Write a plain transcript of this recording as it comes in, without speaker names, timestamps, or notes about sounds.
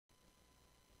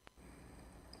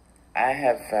I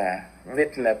have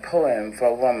written a poem for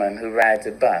a woman who rides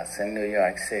a bus in New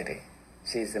York City.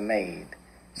 She's a maid.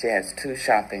 She has 2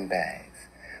 shopping bags.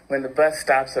 When the bus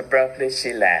stops abruptly,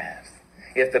 she laughs.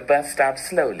 If the bus stops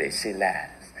slowly, she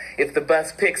laughs. If the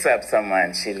bus picks up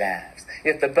someone, she laughs.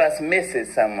 If the bus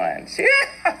misses someone, she...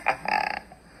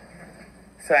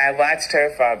 So I watched her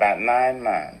for about 9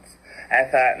 months. I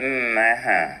thought,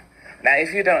 Now,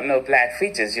 if you don't know black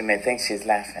features, you may think she's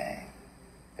laughing.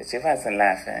 But she wasn't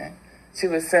laughing. She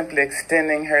was simply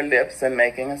extending her lips and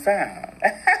making a sound.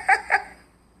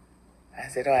 I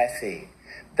said, oh, I see.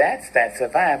 That's that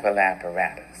survival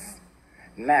apparatus.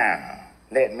 Now,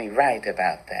 let me write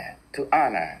about that to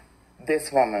honor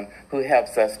this woman who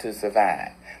helps us to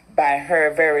survive. By her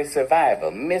very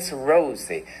survival, Miss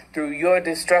Rosie, through your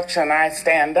destruction I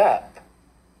stand up.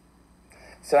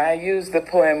 So I used the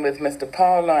poem with Mr.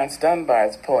 Paul Laurence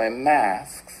Dunbar's poem,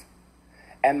 Masks,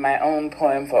 and my own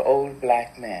poem for old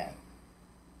black men.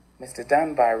 Mr.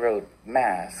 Dunbar wrote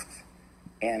Masks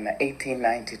in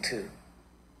 1892.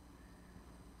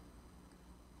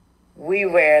 We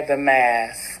wear the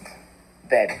mask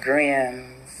that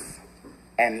grins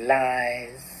and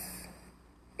lies.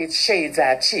 It shades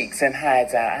our cheeks and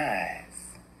hides our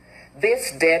eyes.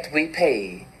 This debt we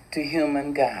pay to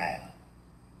human guile.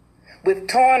 With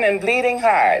torn and bleeding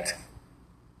heart,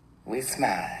 we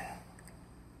smile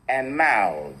and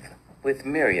mouth with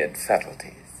myriad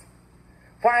subtleties.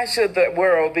 Why should the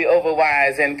world be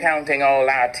overwise in counting all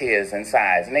our tears and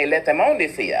sighs, and they let them only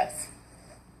see us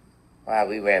while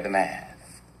we wear the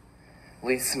mask?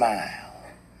 We smile,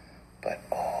 but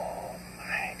oh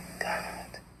my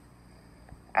God,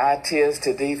 our tears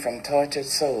to thee from tortured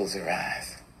souls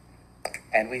arise,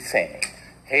 and we sing,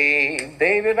 hey,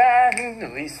 baby, bye.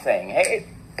 We sing, hey,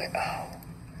 but oh,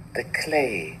 the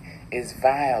clay is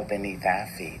vile beneath our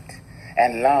feet,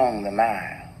 and long the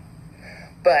mile.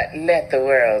 But let the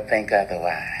world think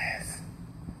otherwise.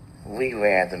 We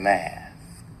wear the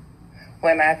mask.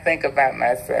 When I think about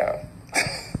myself,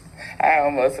 I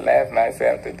almost laugh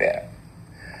myself to death.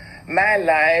 My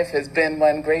life has been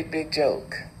one great big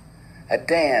joke, a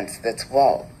dance that's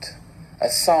walked, a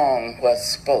song was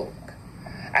spoke.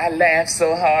 I laugh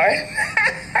so hard,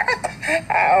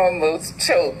 I almost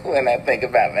choke when I think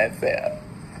about myself.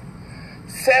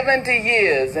 70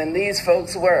 years in these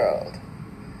folks' world.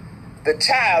 The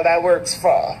child I works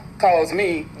for calls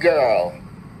me girl.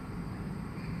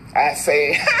 I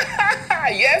say,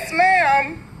 yes,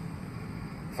 ma'am,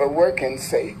 for working's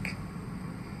sake.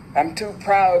 I'm too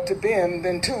proud to bend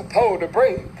and too poor to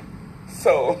break.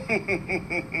 So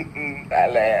I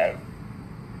laugh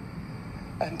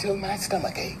until my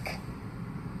stomach ache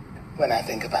when I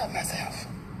think about myself.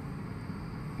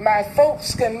 My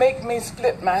folks can make me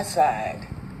split my side.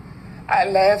 I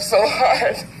laughed so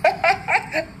hard,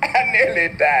 I nearly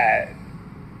died.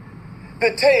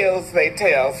 The tales they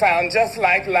tell sound just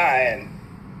like lying.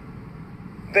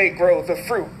 They grow the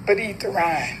fruit, but eat the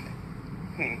rind.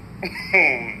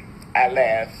 I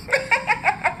laugh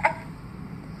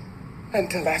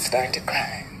until I start to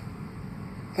cry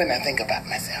when I think about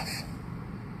myself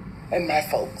and my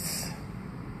folks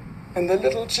and the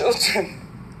little children.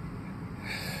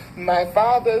 My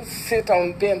fathers sit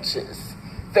on benches.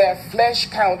 Their flesh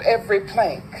count every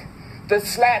plank. The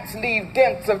slats leave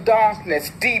dents of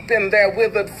darkness deep in their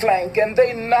withered flank, and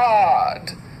they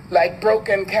nod like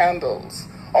broken candles,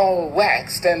 all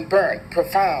waxed and burnt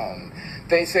profound.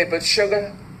 They say, but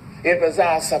sugar, it was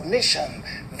our submission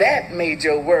that made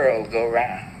your world go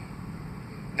round.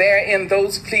 There in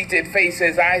those pleated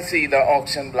faces I see the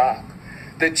auction block,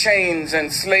 the chains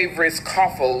and slavery's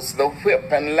coffles, the whip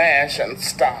and lash and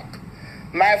stock.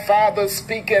 My fathers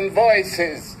speak in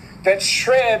voices that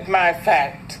shred my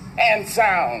fact and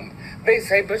sound. They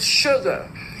say, but sugar,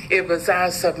 it was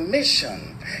our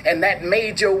submission, and that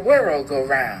made your world go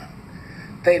round.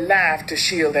 They laughed to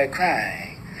shield their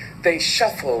crying. They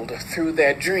shuffled through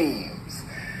their dreams.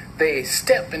 They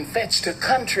stepped and fetched a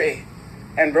country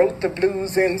and wrote the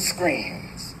blues in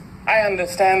screams. I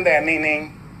understand their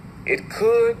meaning. It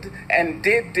could and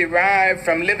did derive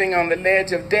from living on the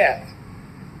ledge of death.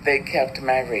 They kept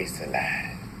my race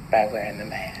alive by wearing the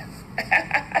mask.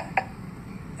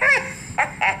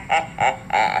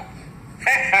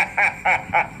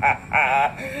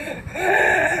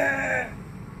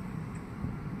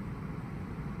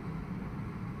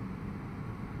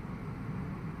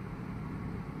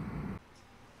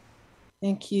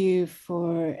 Thank you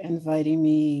for inviting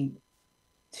me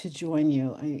to join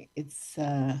you. I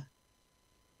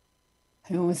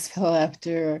almost feel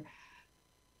after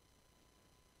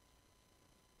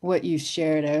what you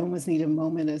shared, I almost need a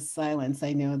moment of silence.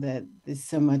 I know that there's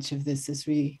so much of this is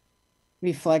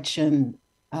reflection.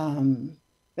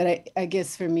 But I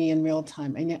guess for me in real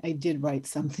time, I did write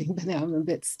something, but now I'm a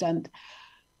bit stunned.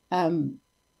 Um,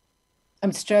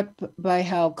 I'm struck by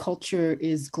how culture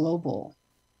is global.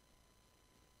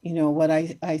 What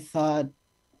I thought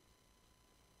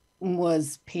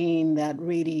was pain that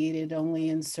radiated only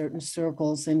in certain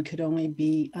circles and could only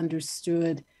be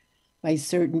understood by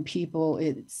certain people,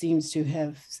 it seems to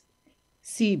have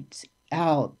seeped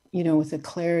out, with a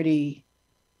clarity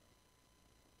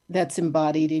that's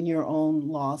embodied in your own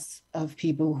loss of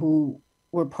people who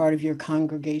were part of your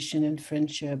congregation and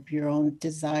friendship, your own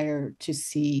desire to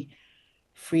see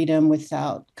freedom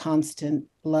without constant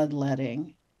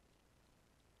bloodletting.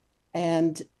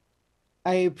 And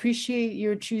I appreciate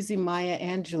your choosing Maya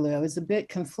Angelou. I was a bit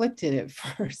conflicted at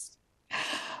first.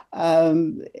 I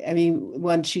mean,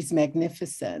 one, she's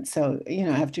magnificent. So,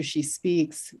 after she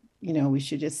speaks, we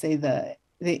should just say the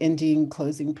ending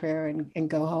closing prayer and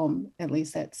go home. At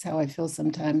least that's how I feel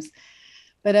sometimes.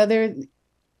 But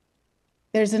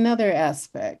there's another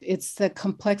aspect. It's the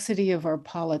complexity of our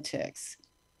politics.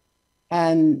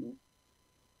 And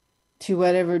to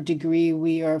whatever degree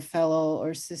we are fellow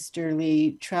or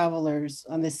sisterly travelers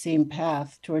on the same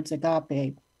path towards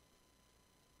agape,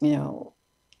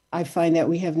 I find that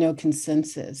we have no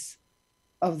consensus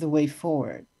of the way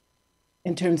forward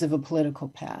in terms of a political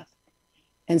path.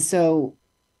 And so,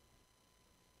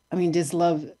 I mean, does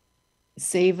love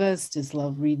save us? Does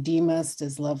love redeem us?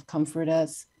 Does love comfort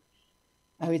us?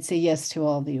 I would say yes to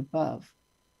all the above.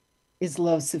 Is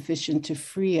love sufficient to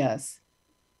free us?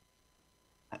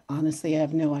 Honestly, I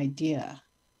have no idea.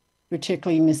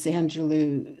 Particularly Miss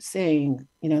Angelou saying,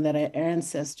 that our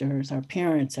ancestors, our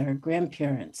parents, our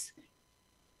grandparents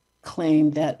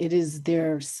claim that it is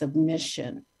their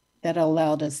submission that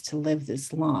allowed us to live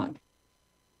this long.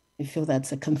 I feel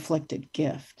that's a conflicted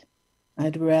gift.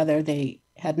 I'd rather they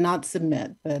had not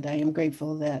submit, but I am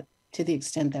grateful that to the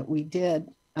extent that we did,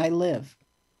 I live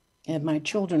and my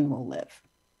children will live.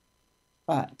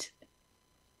 But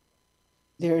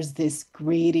there's this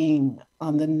grating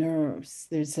on the nerves.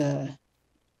 There's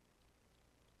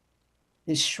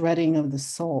this shredding of the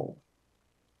soul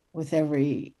with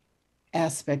every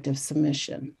aspect of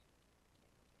submission.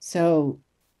 So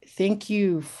thank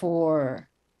you for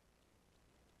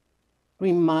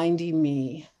reminding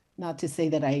me, not to say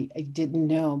that I didn't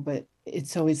know, but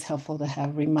it's always helpful to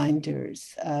have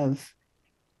reminders of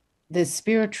the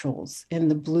spirituals and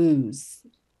the blues,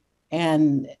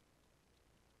 and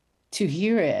to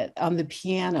hear it on the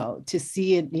piano, to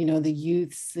see it, the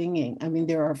youth singing. I mean,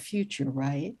 they're our future,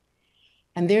 right?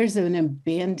 And there's an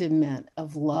abandonment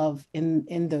of love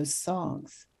in those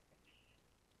songs.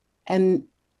 And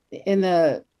in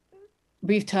the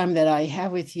brief time that I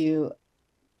have with you,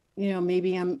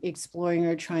 maybe I'm exploring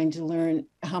or trying to learn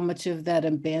how much of that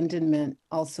abandonment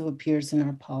also appears in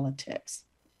our politics.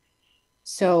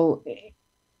 So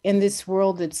in this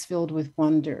world that's filled with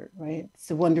wonder, right?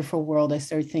 It's a wonderful world. I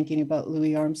started thinking about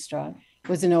Louis Armstrong.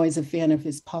 Wasn't always a fan of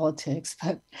his politics,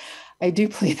 but I do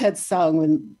play that song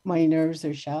when my nerves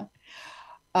are shot.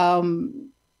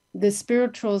 The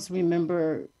spirituals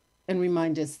remember and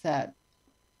remind us that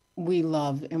we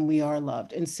love and we are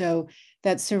loved. And so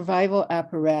that survival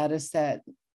apparatus that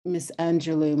Miss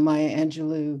Angelou, Maya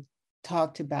Angelou,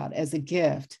 talked about as a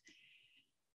gift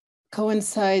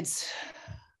coincides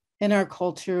in our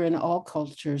culture and all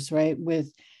cultures, right,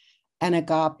 with an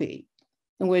agape,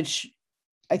 which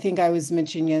I think I was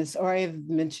mentioning this, or I have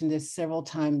mentioned this several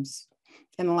times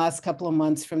in the last couple of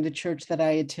months from the church that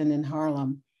I attend in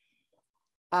Harlem,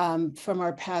 from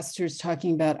our pastors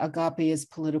talking about agape as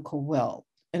political will.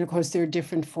 And of course, there are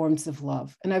different forms of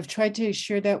love. And I've tried to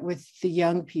share that with the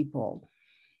young people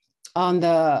on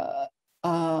the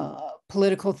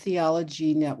Political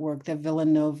Theology Network that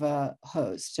Villanova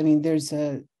hosts. I mean, there's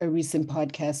a recent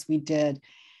podcast we did,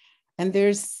 and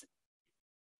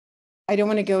I don't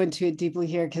want to go into it deeply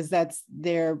here because that's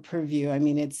their purview. I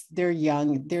mean, they're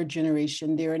young, their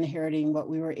generation, they're inheriting what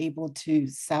we were able to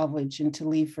salvage and to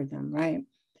leave for them, right?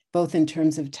 Both in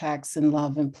terms of tax and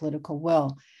love and political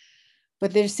will.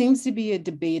 But there seems to be a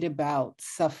debate about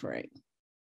suffering.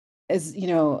 As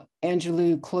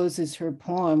Angelou closes her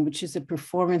poem, which is a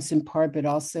performance in part, but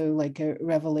also like a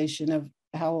revelation of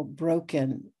how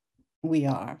broken we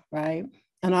are, right?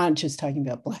 And I'm not just talking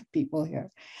about Black people here,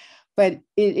 but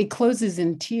it closes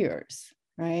in tears,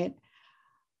 right?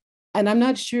 And I'm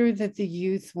not sure that the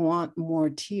youth want more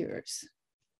tears.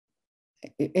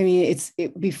 I mean, it's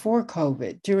before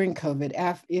COVID, during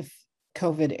COVID, if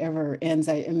COVID ever ends,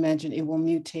 I imagine it will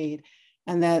mutate,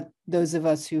 and that those of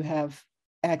us who have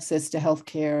access to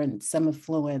healthcare and some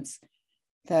affluence,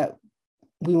 that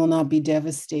we will not be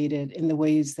devastated in the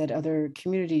ways that other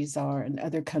communities are and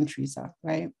other countries are,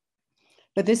 right?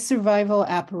 But this survival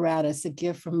apparatus, a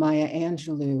gift from Maya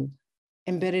Angelou,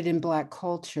 embedded in Black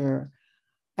culture,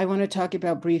 I want to talk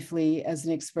about briefly as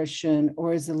an expression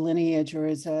or as a lineage or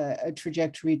as a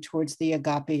trajectory towards the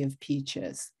agape of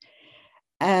peaches.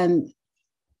 And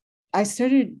I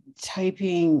started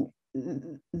typing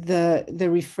the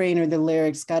refrain or the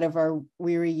lyrics, God of our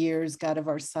weary years, God of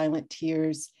our silent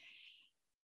tears,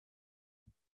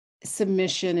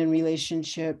 submission and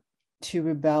relationship to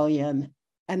rebellion.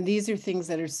 And these are things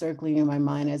that are circling in my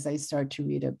mind as I start to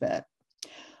read a bit.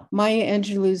 Maya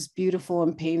Angelou's beautiful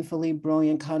and painfully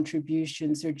brilliant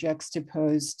contributions are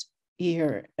juxtaposed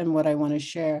here and what I want to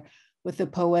share with the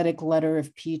poetic letter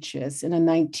of Peaches in a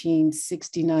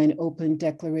 1969 open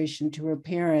declaration to her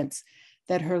parents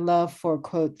that her love for,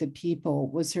 quote, the people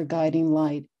was her guiding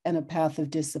light and a path of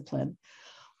discipline.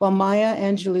 While Maya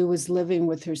Angelou was living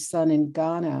with her son in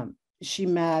Ghana, she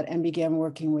met and began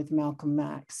working with Malcolm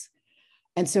X.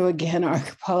 And so again, our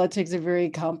politics are very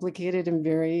complicated and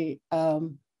very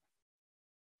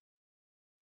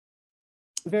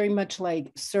much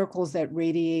like circles that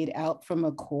radiate out from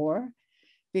a core,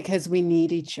 because we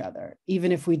need each other,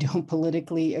 even if we don't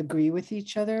politically agree with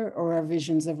each other or our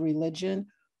visions of religion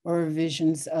or our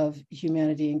visions of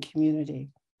humanity and community.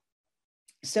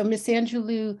 So Miss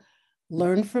Angelou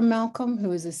learned from Malcolm, who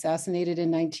was assassinated in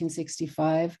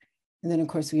 1965. And then, of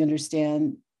course, we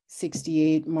understand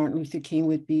 68, Martin Luther King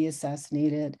would be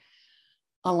assassinated,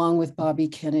 along with Bobby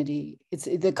Kennedy. It's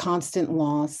the constant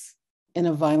loss in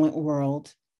a violent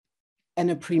world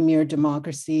and a premier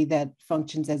democracy that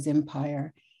functions as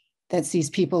empire, that sees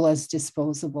people as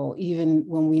disposable. Even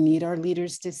when we need our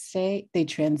leaders to stay, they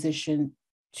transition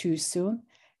too soon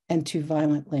and too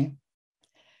violently.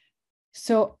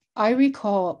 So I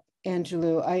recall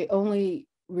Angelou, I only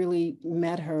really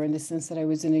met her in the sense that I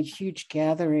was in a huge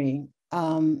gathering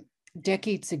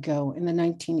decades ago in the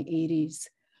 1980s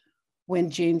when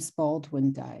James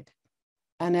Baldwin died.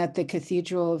 And at the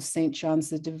Cathedral of St.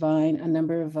 John's the Divine, a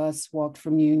number of us walked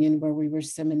from Union, where we were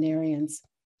seminarians,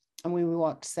 and we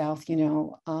walked south,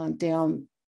 down a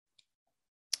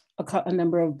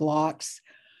number of blocks.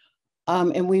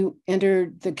 And we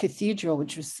entered the cathedral,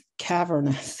 which was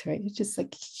cavernous, right? It's just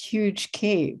like a huge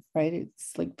cave, right?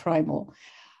 It's like primal.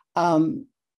 And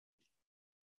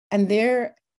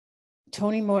there,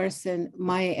 Toni Morrison,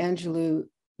 Maya Angelou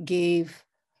gave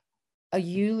a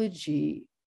eulogy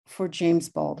for James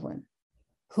Baldwin,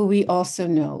 who we also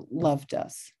know loved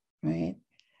us, right?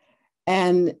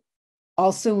 And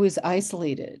also was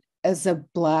isolated as a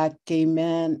Black gay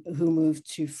man who moved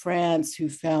to France, who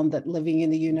found that living in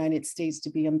the United States to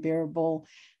be unbearable.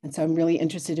 And so I'm really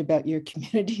interested about your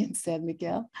community in San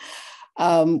Miguel.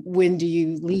 When do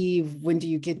you leave? When do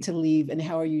you get to leave? And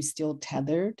how are you still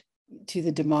tethered to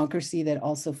the democracy that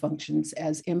also functions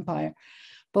as empire?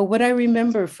 But what I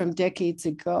remember from decades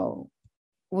ago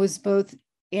was both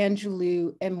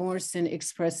Angelou and Morrison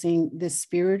expressing the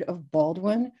spirit of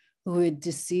Baldwin, who had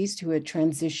deceased, who had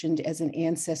transitioned as an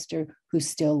ancestor who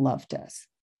still loved us.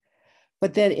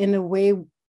 But that in a way,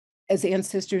 as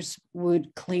ancestors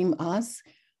would claim us,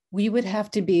 we would have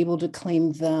to be able to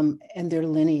claim them and their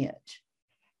lineage.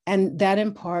 And that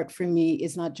in part for me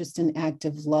is not just an act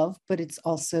of love, but it's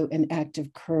also an act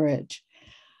of courage.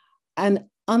 And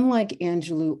unlike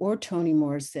Angelou or Toni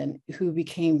Morrison, who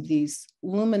became these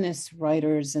luminous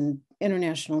writers and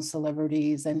international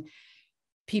celebrities, and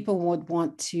people would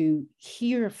want to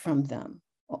hear from them,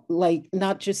 like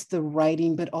not just the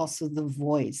writing, but also the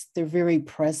voice, their very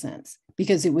presence,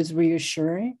 because it was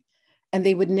reassuring and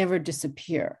they would never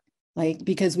disappear. Like,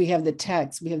 because we have the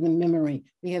text, we have the memory,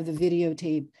 we have the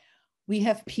videotape, we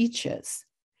have Peaches.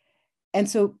 And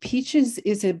so Peaches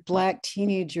is a Black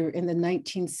teenager in the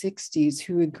 1960s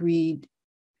who agreed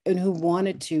and who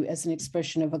wanted to, as an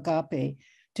expression of agape,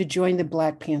 to join the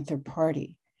Black Panther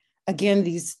Party. Again,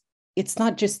 it's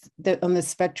not just that on the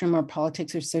spectrum our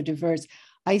politics are so diverse.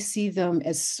 I see them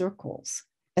as circles,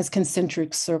 as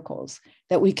concentric circles,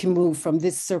 that we can move from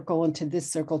this circle into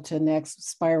this circle to the next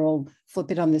spiral,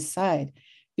 flip it on this side.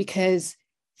 Because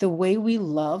the way we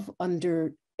love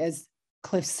under, as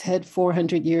Cliff said,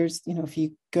 400 years, if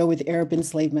you go with Arab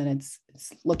enslavement,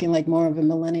 it's looking like more of a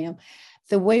millennium.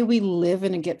 The way we live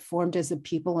and get formed as a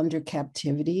people under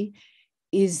captivity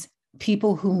is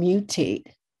people who mutate.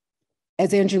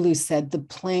 As Angelou said, the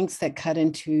planks that cut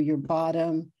into your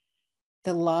bottom,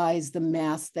 the lies, the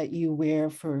mask that you wear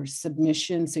for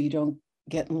submission so you don't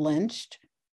get lynched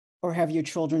or have your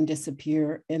children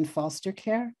disappear in foster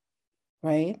care,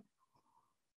 right?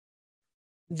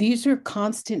 These are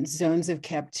constant zones of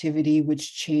captivity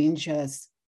which change us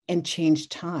and change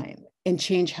time and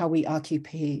change how we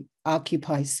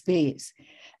occupy space.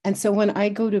 And so when I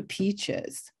go to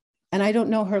Peaches, and I don't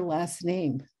know her last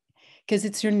name because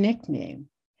it's her nickname,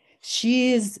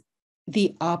 she is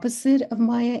the opposite of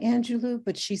Maya Angelou,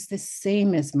 but she's the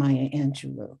same as Maya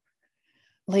Angelou.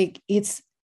 Like, it's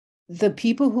the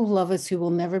people who love us, who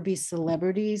will never be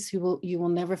celebrities, you will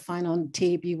never find on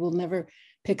tape, you will never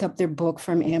pick up their book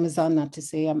from Amazon. Not to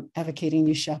say I'm advocating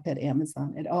you shop at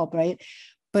Amazon at all, right?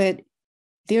 But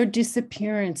their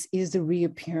disappearance is the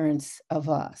reappearance of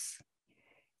us.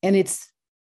 And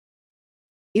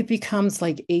it becomes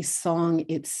like a song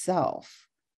itself,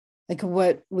 like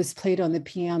what was played on the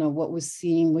piano, what was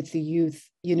seen with the youth,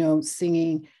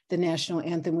 singing the national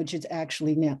anthem, which is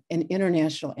actually now an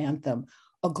international anthem,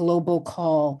 a global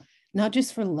call, not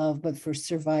just for love, but for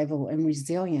survival and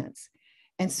resilience.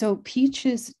 And so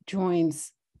Peaches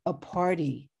joins a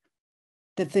party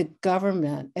that the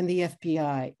government and the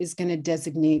FBI is going to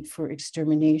designate for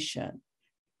extermination.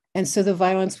 And so the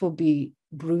violence will be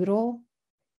brutal.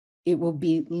 It will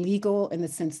be legal in the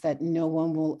sense that no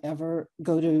one will ever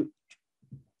go to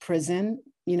prison,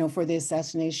 for the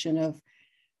assassination of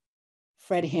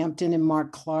Fred Hampton and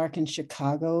Mark Clark in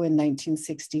Chicago in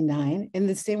 1969, in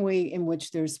the same way in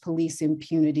which there's police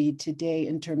impunity today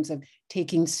in terms of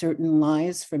taking certain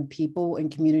lives from people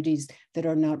and communities that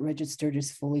are not registered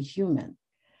as fully human.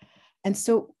 And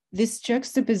so this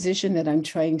juxtaposition that I'm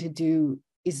trying to do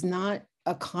is not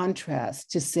a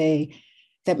contrast to say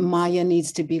that Maya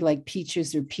needs to be like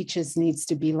Peaches or Peaches needs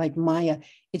to be like Maya.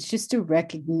 It's just a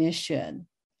recognition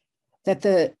that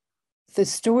the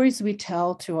stories we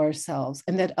tell to ourselves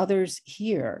and that others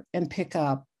hear and pick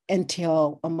up and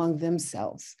tell among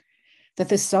themselves, that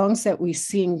the songs that we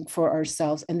sing for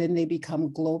ourselves and then they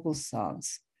become global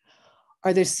songs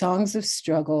are the songs of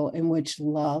struggle in which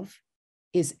love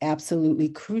is absolutely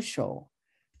crucial.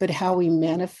 But how we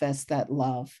manifest that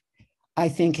love, I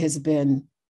think, has been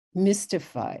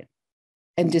mystified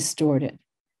and distorted.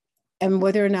 And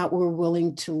whether or not we're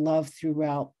willing to love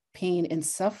throughout pain and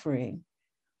suffering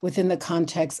within the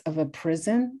context of a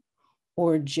prison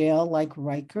or jail like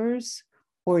Rikers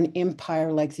or an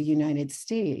empire like the United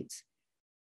States,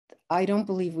 I don't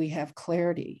believe we have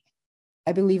clarity.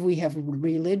 I believe we have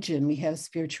religion, we have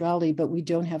spirituality, but we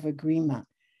don't have agreement.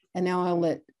 And now I'll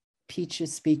let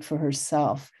Peaches speak for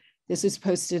herself. This was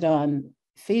posted on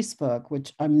Facebook,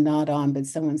 which I'm not on, but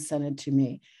someone sent it to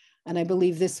me. And I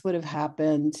believe this would have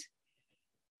happened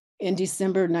in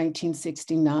December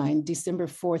 1969. December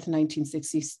 4th,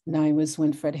 1969 was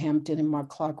when Fred Hampton and Mark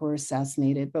Clark were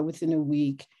assassinated. But within a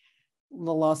week,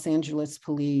 the Los Angeles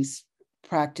police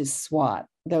practiced SWAT.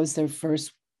 That was their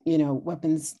first,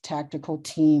 weapons tactical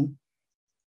team.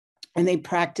 And they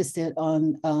practiced it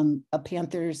on a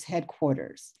Panthers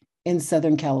headquarters in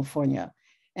Southern California.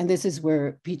 And this is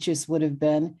where Peaches would have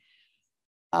been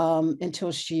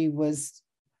until she was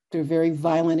through a very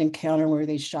violent encounter where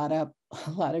they shot up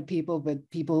a lot of people, but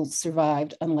people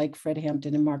survived, unlike Fred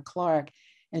Hampton and Mark Clark,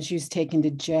 and she was taken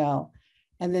to jail.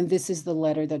 And then this is the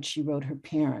letter that she wrote her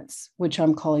parents, which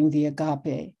I'm calling the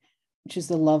agape, which is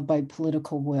the love by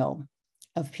political will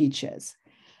of Peaches.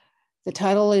 The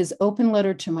title is Open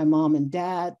Letter to My Mom and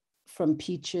Dad from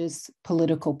Peaches,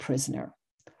 Political Prisoner.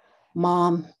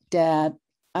 Mom, Dad,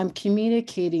 I'm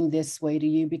communicating this way to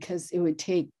you because it would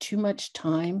take too much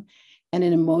time and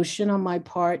an emotion on my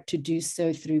part to do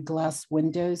so through glass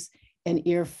windows and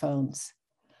earphones.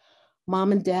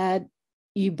 Mom and Dad,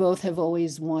 you both have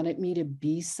always wanted me to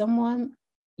be someone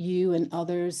you and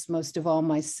others, most of all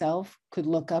myself, could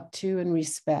look up to and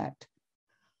respect.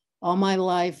 All my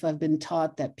life, I've been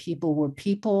taught that people were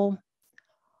people.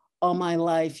 All my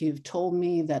life, you've told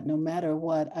me that no matter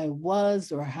what I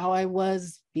was or how I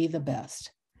was, be the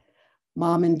best.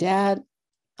 Mom and Dad,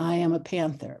 I am a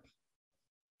Panther.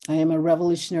 I am a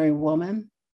revolutionary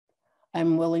woman.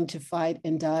 I'm willing to fight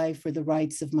and die for the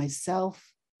rights of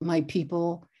myself, my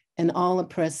people, and all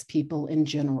oppressed people in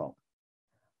general.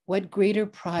 What greater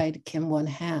pride can one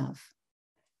have?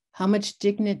 How much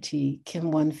dignity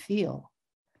can one feel?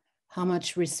 How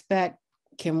much respect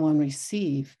can one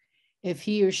receive if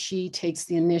he or she takes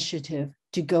the initiative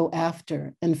to go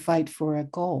after and fight for a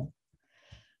goal?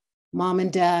 Mom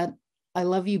and Dad, I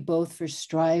love you both for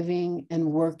striving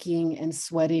and working and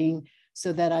sweating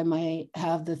so that I might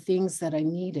have the things that I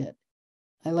needed.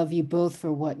 I love you both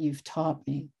for what you've taught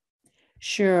me.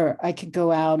 Sure, I could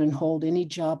go out and hold any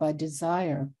job I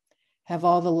desire, have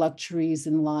all the luxuries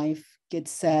in life, get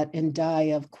set and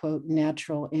die of, quote,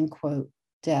 natural, end quote,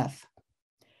 death.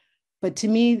 But to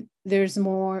me, there's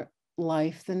more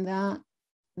life than that.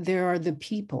 There are the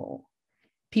people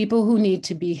who need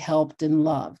to be helped and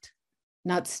loved.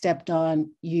 not stepped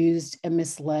on, used, and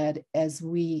misled as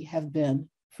we have been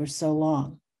for so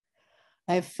long.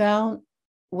 I've found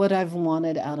what I've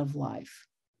wanted out of life.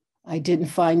 I didn't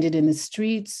find it in the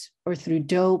streets or through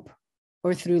dope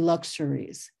or through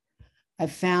luxuries. I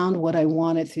found what I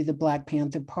wanted through the Black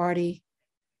Panther Party,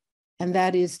 and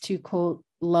that is to, quote,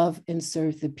 love and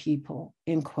serve the people,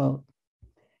 end quote.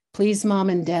 Please, Mom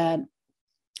and Dad,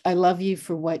 I love you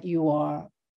for what you are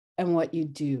and what you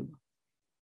do.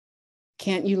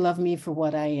 Can't you love me for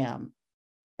what I am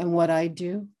and what I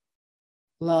do?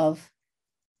 Love,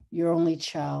 your only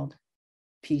child,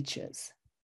 Peaches.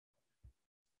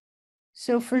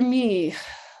 So for me,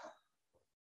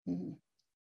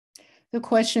 the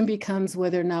question becomes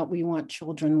whether or not we want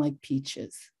children like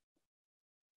Peaches,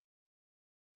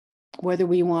 whether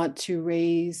we want to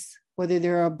raise, whether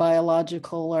they're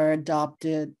biological or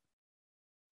adopted,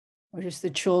 or just the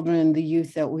children, the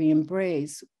youth that we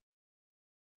embrace,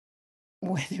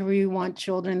 whether we want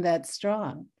children that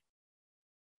strong,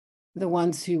 the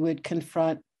ones who would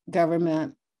confront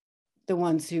government, the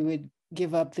ones who would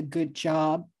give up the good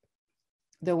job,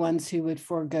 the ones who would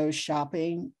forego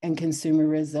shopping and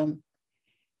consumerism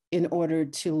in order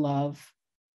to love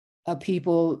a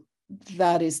people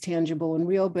that is tangible and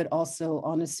real, but also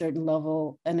on a certain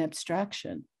level, an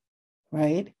abstraction,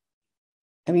 right?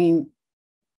 I mean,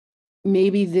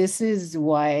 maybe this is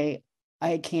why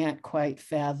I can't quite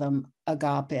fathom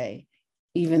agape,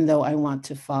 even though I want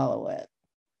to follow it.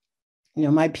 You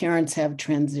know, my parents have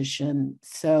transitioned,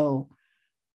 so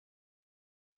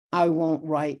I won't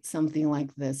write something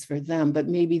like this for them, but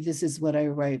maybe this is what I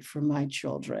write for my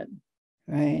children,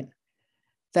 right?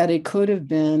 That it could have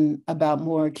been about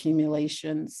more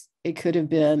accumulations. It could have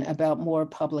been about more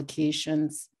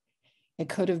publications. It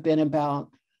could have been about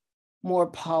more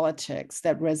politics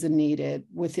that resonated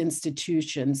with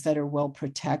institutions that are well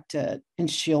protected and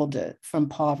shielded from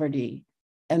poverty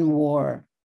and war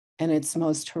and its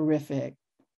most horrific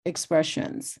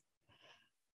expressions.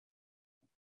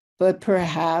 But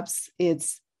perhaps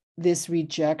it's this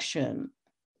rejection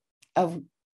of,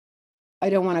 I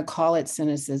don't want to call it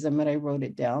cynicism, but I wrote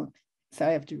it down, so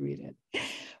I have to read it.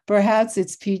 Perhaps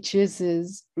it's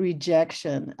Peaches'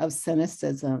 rejection of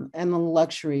cynicism and the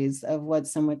luxuries of what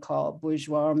some would call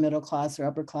bourgeois or middle class or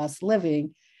upper class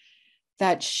living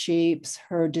that shapes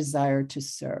her desire to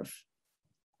serve.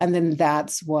 And then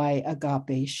that's why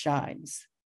agape shines.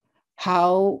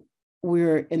 How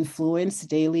we're influenced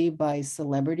daily by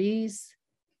celebrities,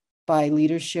 by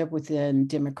leadership within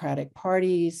democratic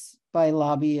parties, by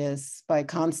lobbyists, by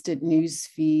constant news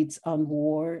feeds on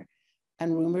war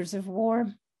and rumors of war,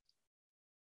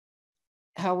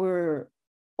 how we're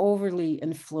overly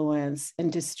influenced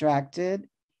and distracted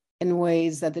in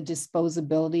ways that the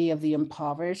disposability of the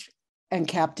impoverished and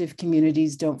captive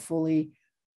communities don't fully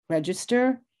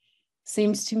register.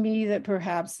 Seems to me that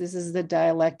perhaps this is the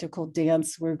dialectical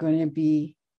dance we're going to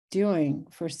be doing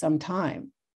for some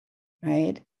time,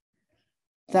 right?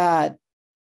 That,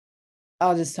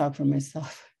 I'll just talk for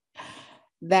myself,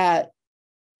 that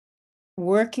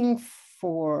working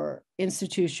for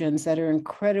institutions that are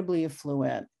incredibly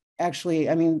affluent, actually,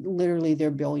 I mean, literally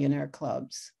they're billionaire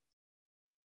clubs,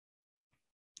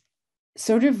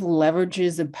 sort of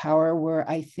leverages a power where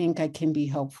I think I can be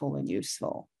helpful and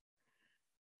useful.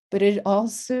 But it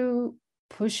also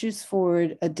pushes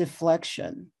forward a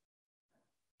deflection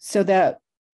so that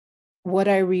what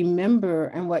I remember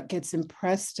and what gets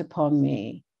impressed upon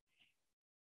me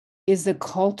is the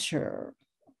culture,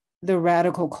 the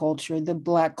radical culture, the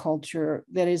Black culture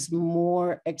that is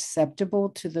more acceptable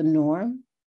to the norm,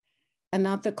 and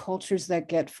not the cultures that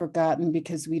get forgotten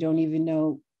because we don't even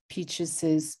know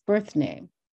Peaches' birth name.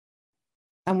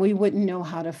 And we wouldn't know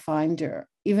how to find her,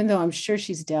 even though I'm sure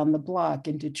she's down the block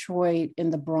in Detroit, in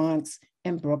the Bronx,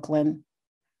 in Brooklyn.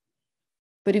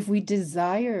 But if we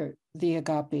desire the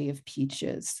agape of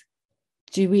Peaches,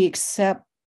 do we accept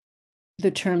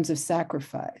the terms of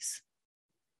sacrifice?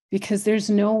 Because there's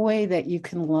no way that you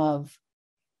can love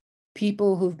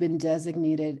people who've been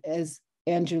designated, as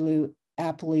Angelou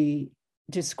aptly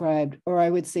described, or I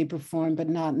would say performed, but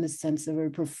not in the sense of a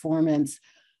performance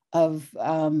of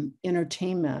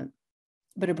entertainment,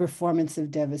 but a performance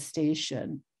of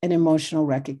devastation and emotional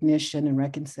recognition and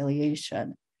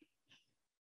reconciliation.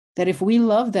 That if we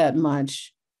love that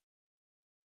much,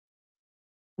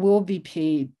 we'll be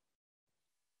paid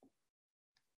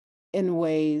in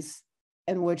ways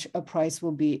in which a price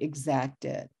will be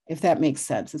exacted, if that makes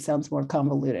sense. It sounds more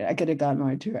convoluted. I could have gone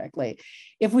more directly.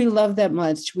 If we love that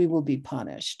much, we will be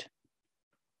punished,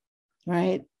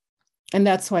 right? And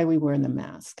that's why we wear the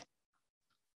mask.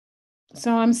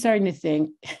 So I'm starting to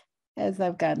think, as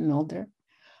I've gotten older,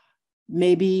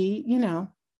 maybe,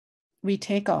 we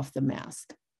take off the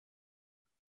mask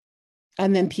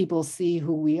and then people see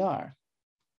who we are,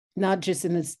 not just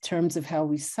in the terms of how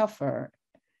we suffer,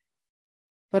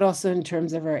 but also in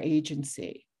terms of our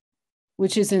agency,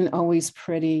 which isn't always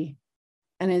pretty.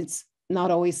 And it's not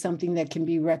always something that can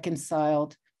be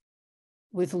reconciled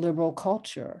with liberal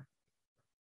culture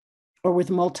or with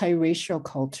multiracial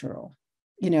cultural,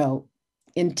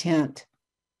 intent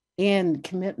and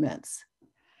commitments.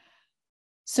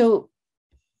 So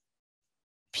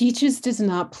Peaches does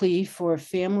not plead for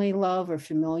family love or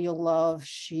familial love.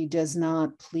 She does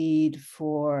not plead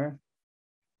for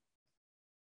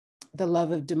the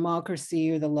love of democracy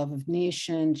or the love of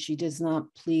nation. She does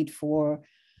not plead for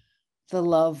the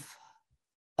love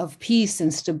of peace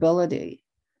and stability.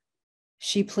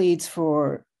 She pleads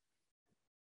for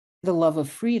the love of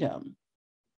freedom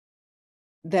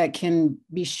that can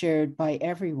be shared by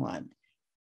everyone,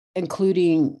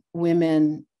 including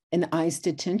women in ICE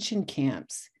detention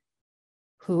camps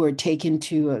who are taken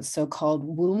to a so-called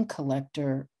womb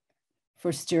collector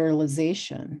for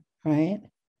sterilization, right?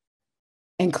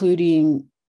 Including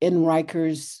in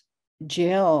Rikers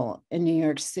jail in New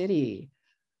York City,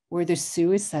 where the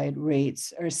suicide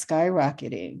rates are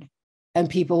skyrocketing and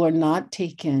people are not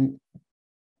taken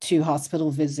to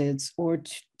hospital visits or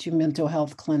to mental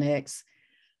health clinics,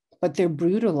 but they're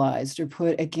brutalized or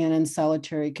put again in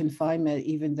solitary confinement,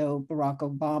 even though Barack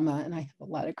Obama, and I have a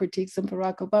lot of critiques on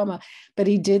Barack Obama, but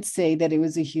he did say that it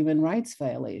was a human rights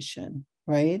violation,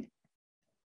 right?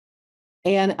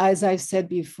 And as I've said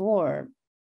before,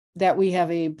 that we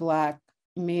have a Black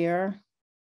mayor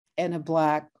and a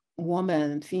Black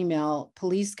woman, female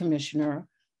police commissioner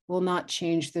will not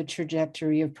change the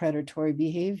trajectory of predatory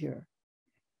behavior.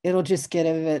 It'll just give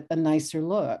it a nicer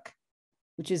look,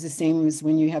 which is the same as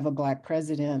when you have a Black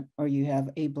president or you have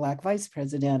a Black vice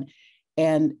president,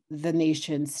 and the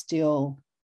nation still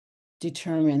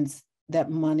determines that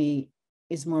money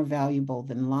is more valuable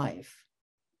than life.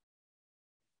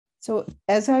 So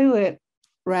as I would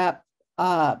wrap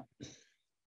up,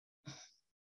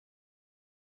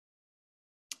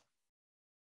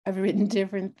 I've written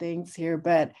different things here,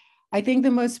 but I think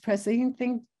the most pressing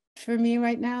thing for me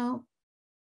right now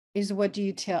is what do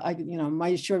you tell,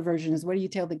 my short version is what do you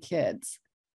tell the kids?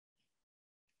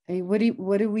 I mean,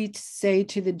 what do we say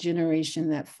to the generation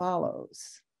that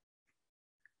follows?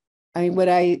 I mean, what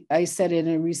I said in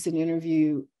a recent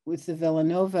interview with the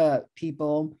Villanova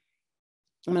people,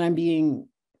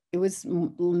 it was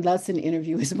less an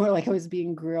interview, it was more like I was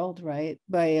being grilled, right,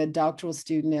 by a doctoral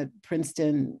student at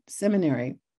Princeton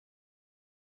Seminary.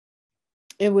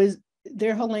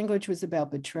 Their whole language was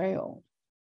about betrayal.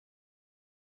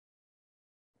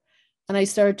 And I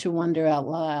started to wonder out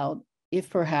loud if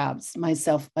perhaps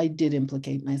I did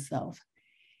implicate myself.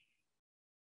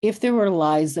 If there were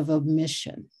lies of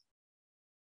omission,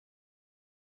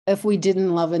 if we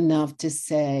didn't love enough to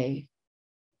say,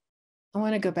 I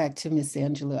want to go back to Miss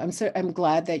Angelou. I'm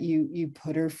glad that you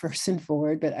put her first and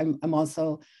forward, but I'm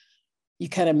also, you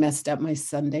kind of messed up my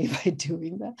Sunday by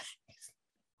doing that.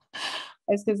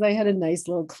 It's because I had a nice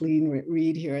little clean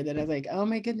read here that I was like, oh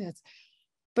my goodness.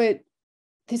 But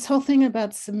this whole thing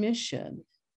about submission,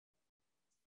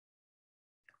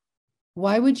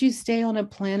 why would you stay on a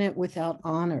planet without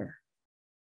honor?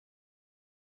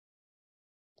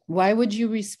 Why would you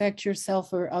respect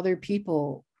yourself or other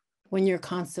people when you're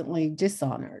constantly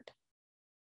dishonored?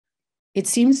 It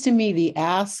seems to me the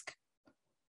ask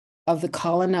of the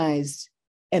colonized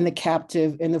and the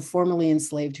captive and the formerly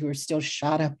enslaved who are still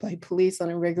shot up by police on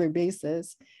a regular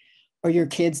basis, or your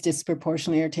kids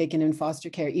disproportionately are taken in foster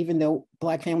care, even though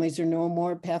Black families are no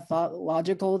more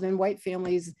pathological than white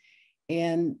families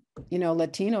and,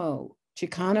 Latino,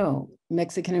 Chicano,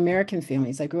 Mexican American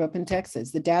families. I grew up in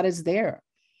Texas. The data's there.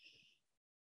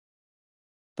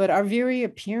 But our very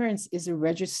appearance is a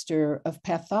register of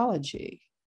pathology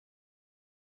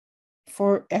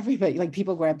for everybody. Like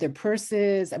people grab their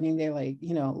purses. I mean, they're like,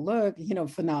 look,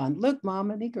 Fanon, look,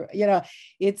 mama, nigga,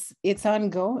 it's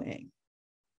ongoing.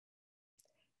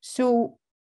 So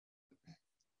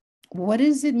what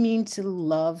does it mean to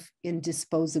love in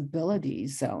disposability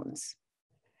zones?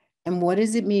 And what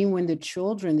does it mean when the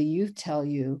children, the youth tell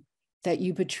you that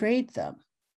you betrayed them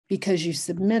because you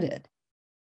submitted?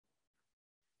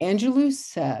 Angelou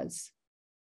says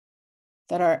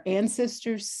that our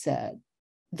ancestors said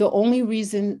the only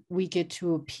reason we get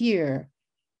to appear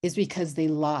is because they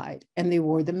lied and they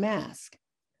wore the mask.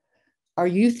 Our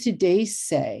youth today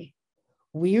say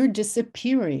we are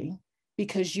disappearing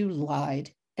because you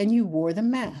lied and you wore the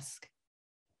mask.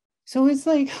 So it's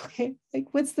like, okay, like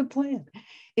what's the plan?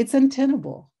 It's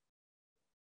untenable.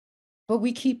 but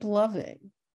we keep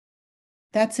loving.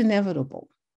 That's inevitable.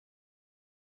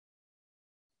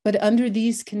 But under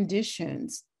these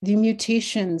conditions, the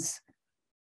mutations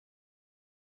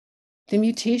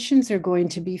are going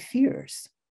to be fierce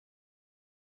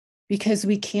because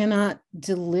we cannot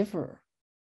deliver.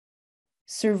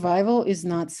 Survival is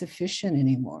not sufficient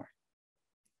anymore.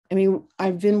 I mean,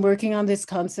 I've been working on this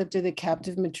concept of the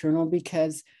captive maternal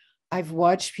because I've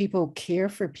watched people care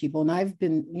for people. And I've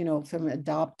been, from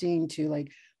adopting to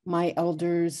like my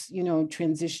elders,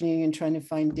 transitioning and trying to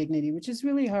find dignity, which is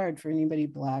really hard for anybody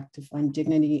Black to find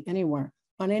dignity anywhere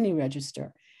on any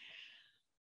register.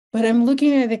 But I'm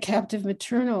looking at the captive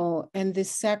maternal and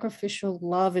this sacrificial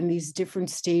love in these different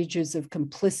stages of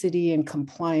complicity and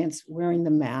compliance, wearing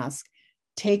the mask,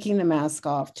 taking the mask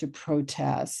off to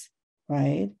protest,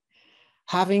 right?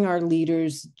 Having our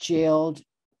leaders jailed,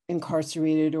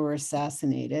 incarcerated, or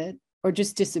assassinated, or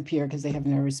just disappear because they have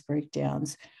nervous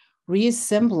breakdowns,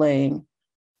 reassembling,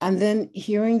 and then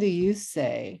hearing the youth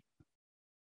say,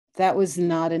 that was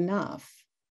not enough.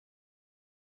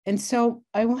 And so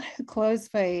I want to close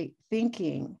by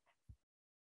thinking,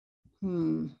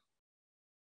 I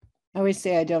always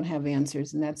say I don't have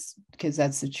answers, and that's because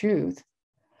that's the truth.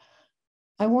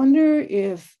 I wonder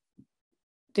if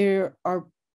there are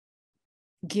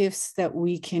gifts that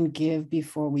we can give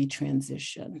before we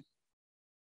transition.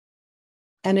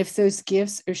 And if those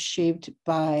gifts are shaped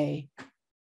by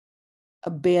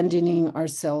abandoning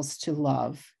ourselves to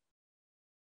love,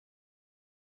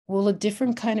 will a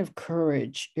different kind of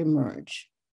courage emerge?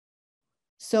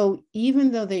 So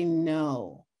even though they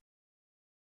know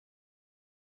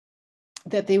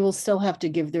that they will still have to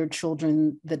give their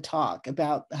children the talk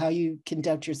about how you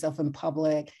conduct yourself in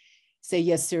public, say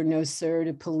yes sir, no sir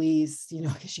to police,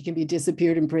 because you can be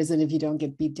disappeared in prison if you don't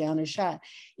get beat down or shot.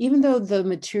 Even though the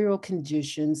material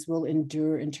conditions will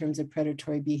endure in terms of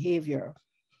predatory behavior,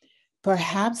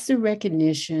 perhaps the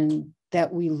recognition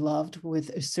that we loved with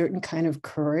a certain kind of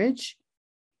courage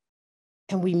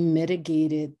and we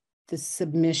mitigated the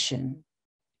submission,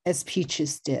 as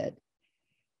Peaches did,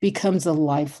 becomes a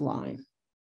lifeline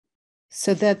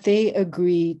so that they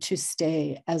agree to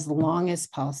stay as long as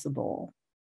possible,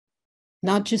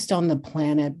 not just on the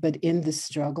planet, but in the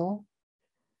struggle.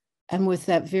 And with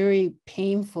that very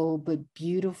painful but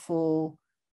beautiful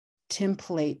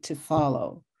template to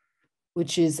follow,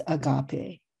 which is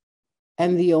agape.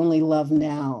 And the only love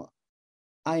now,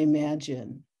 I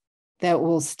imagine, that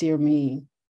will steer me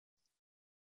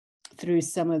through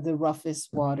some of the roughest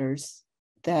waters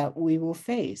that we will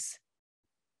face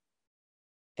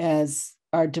as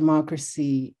our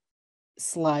democracy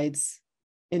slides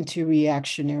into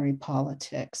reactionary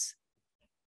politics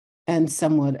and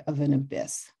somewhat of an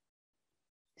abyss.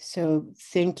 So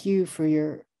thank you for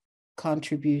your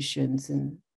contributions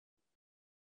and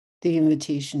the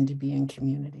invitation to be in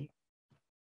community.